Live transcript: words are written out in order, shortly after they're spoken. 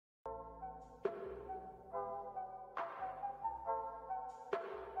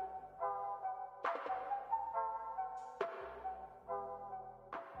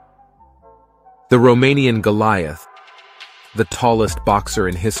The Romanian Goliath, the tallest boxer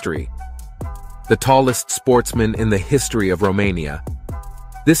in history, the tallest sportsman in the history of Romania.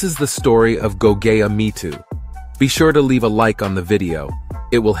 This is the story of Gogea Mitu. Be sure to leave a like on the video,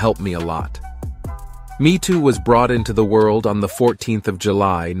 it will help me a lot. Mitu was brought into the world on the 14th of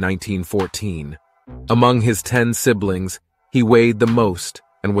July, 1914. Among his 10 siblings, he weighed the most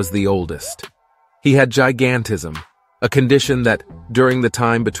and was the oldest. He had gigantism, a condition that, during the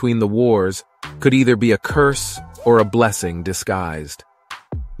time between the wars, could either be a curse or a blessing disguised.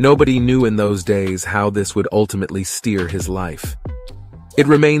 Nobody knew in those days how this would ultimately steer his life. It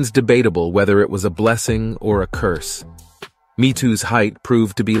remains debatable whether it was a blessing or a curse. Mitu's height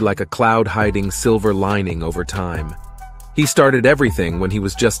proved to be like a cloud-hiding silver lining over time. He started everything when he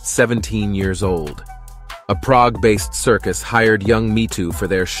was just 17 years old. A Prague-based circus hired young Mitu for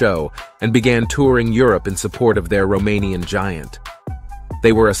their show and began touring Europe in support of their Romanian giant.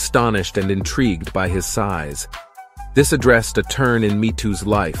 They were astonished and intrigued by his size. This addressed a turn in Mitu's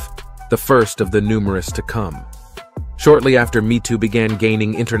life, the first of the numerous to come. Shortly after Mitu began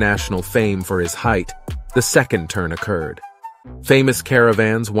gaining international fame for his height, the second turn occurred. Famous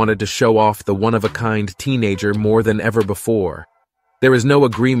caravans wanted to show off the one-of-a-kind teenager more than ever before. There is no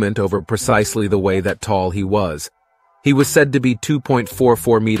agreement over precisely the way that tall he was. He was said to be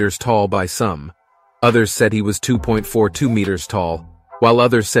 2.44 meters tall by some. Others said he was 2.42 meters tall, while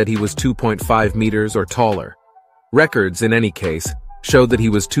others said he was 2.5 meters or taller. Records, in any case, showed that he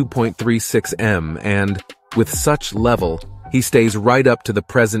was 2.36 m and, with such level, he stays right up to the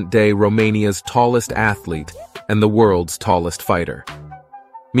present-day Romania's tallest athlete and the world's tallest fighter.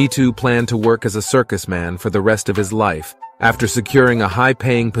 Mitu planned to work as a circus man for the rest of his life, after securing a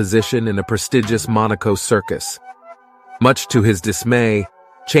high-paying position in a prestigious Monaco circus. Much to his dismay,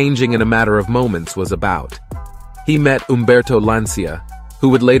 changing in a matter of moments was about. He met Umberto Lancia, who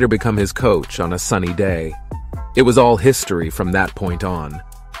would later become his coach on a sunny day. It was all history from that point on.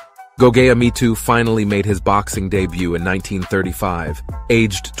 Gogea Mitu finally made his boxing debut in 1935,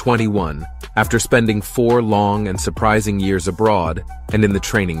 aged 21, after spending 4 long and surprising years abroad and in the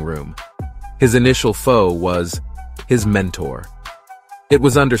training room. His initial foe was his mentor. It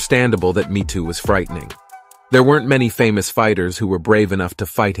was understandable that Mitu was frightening. There weren't many famous fighters who were brave enough to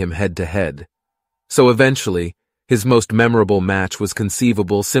fight him head-to-head. So eventually, his most memorable match was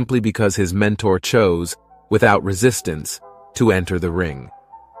conceivable simply because his mentor chose, without resistance, to enter the ring.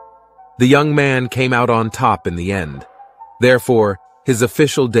 The young man came out on top in the end. Therefore, his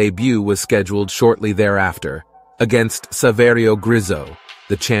official debut was scheduled shortly thereafter, against Saverio Grizzo,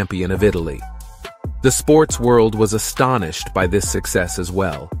 the champion of Italy. The sports world was astonished by this success as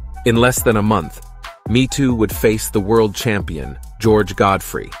well. In less than a month, Mitu would face the world champion, George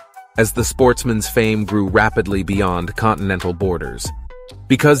Godfrey, as the sportsman's fame grew rapidly beyond continental borders.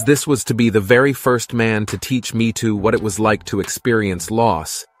 Because this was to be the very first man to teach Mitu what it was like to experience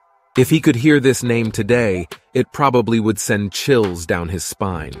loss, if he could hear this name today, it probably would send chills down his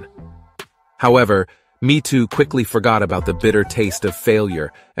spine. However, Mitu quickly forgot about the bitter taste of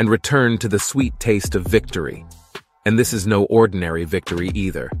failure and returned to the sweet taste of victory. And this is no ordinary victory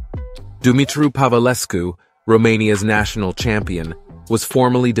either. Dumitru Pavlescu, Romania's national champion, was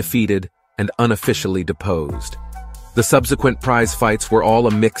formally defeated and unofficially deposed. The subsequent prize fights were all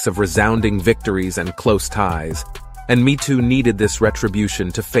a mix of resounding victories and close ties, and Mitu needed this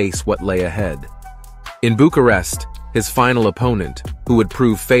retribution to face what lay ahead. In Bucharest, his final opponent, who would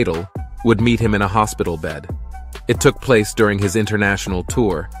prove fatal, would meet him in a hospital bed. It took place during his international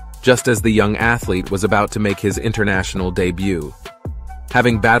tour, just as the young athlete was about to make his international debut.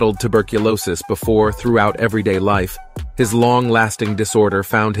 Having battled tuberculosis before throughout everyday life, his long-lasting disorder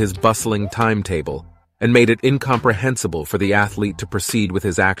found his bustling timetable and made it incomprehensible for the athlete to proceed with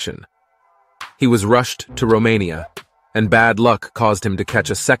his action. He was rushed to Romania, and bad luck caused him to catch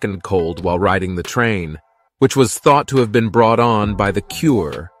a second cold while riding the train, which was thought to have been brought on by the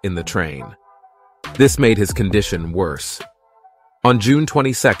cure in the train. This made his condition worse. On June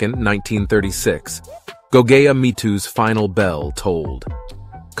 22, 1936, Gogea Mitu's final bell tolled.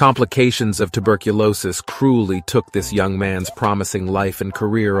 Complications of tuberculosis cruelly took this young man's promising life and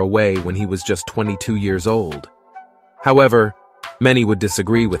career away when he was just 22 years old. However, many would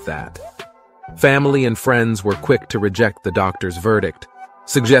disagree with that. Family and friends were quick to reject the doctor's verdict,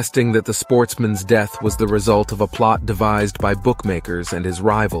 suggesting that the sportsman's death was the result of a plot devised by bookmakers and his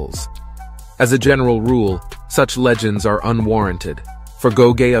rivals. As a general rule, such legends are unwarranted, for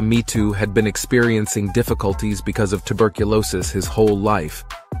Gogea Mitu had been experiencing difficulties because of tuberculosis his whole life,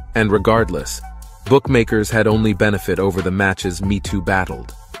 and regardless, bookmakers had only benefit over the matches Mitu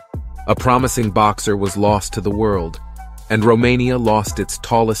battled. A promising boxer was lost to the world, and Romania lost its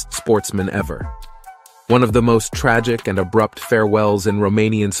tallest sportsman ever. One of the most tragic and abrupt farewells in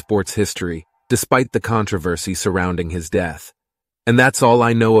Romanian sports history, despite the controversy surrounding his death. And that's all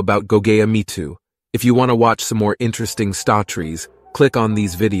I know about Gogea Mitu. If you want to watch some more interesting stories, click on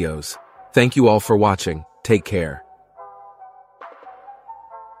these videos. Thank you all for watching. Take care.